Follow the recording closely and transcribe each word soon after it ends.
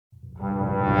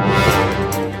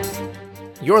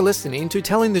You're listening to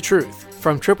Telling the Truth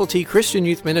from Triple T Christian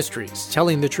Youth Ministries,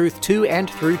 telling the truth to and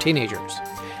through teenagers.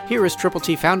 Here is Triple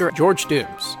T founder George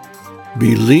Dooms.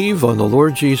 Believe on the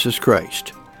Lord Jesus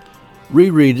Christ.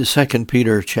 Reread 2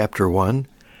 Peter chapter 1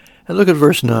 and look at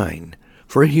verse 9.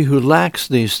 For he who lacks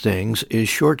these things is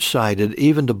short-sighted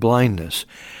even to blindness,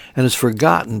 and has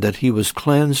forgotten that he was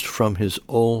cleansed from his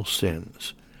old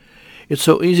sins. It's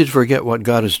so easy to forget what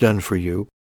God has done for you,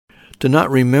 to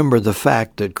not remember the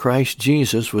fact that Christ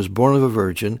Jesus was born of a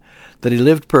virgin, that he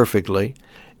lived perfectly.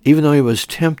 Even though he was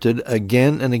tempted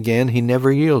again and again, he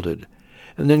never yielded.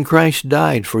 And then Christ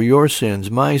died for your sins,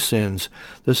 my sins,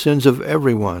 the sins of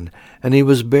everyone, and he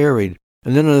was buried.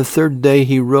 And then on the third day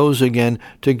he rose again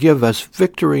to give us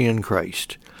victory in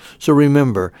Christ. So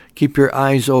remember, keep your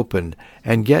eyes open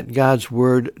and get God's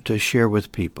word to share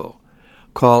with people.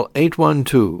 Call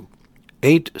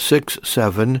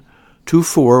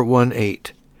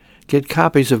 812-867-2418. Get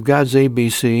copies of God's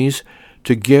ABCs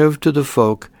to give to the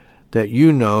folk that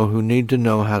you know who need to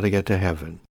know how to get to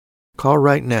heaven. Call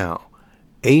right now,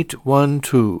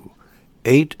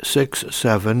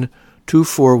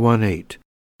 812-867-2418.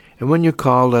 And when you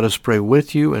call, let us pray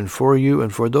with you and for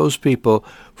those people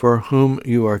for whom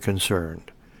you are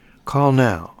concerned. Call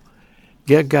now.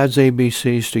 Get God's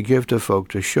ABCs to give to folk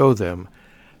to show them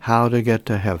how to get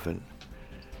to heaven.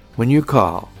 When you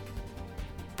call,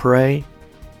 pray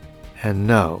and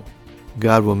know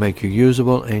God will make you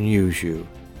usable and use you.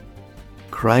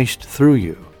 Christ through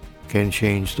you can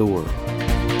change the world.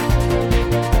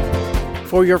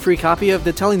 For your free copy of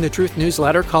the Telling the Truth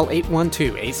newsletter, call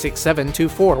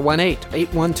 812-867-2418,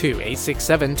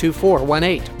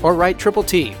 812-867-2418, or write Triple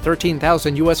T,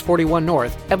 13,000 U.S. 41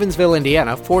 North, Evansville,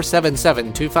 Indiana,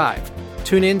 47725.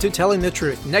 Tune in to Telling the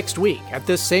Truth next week at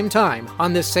this same time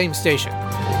on this same station.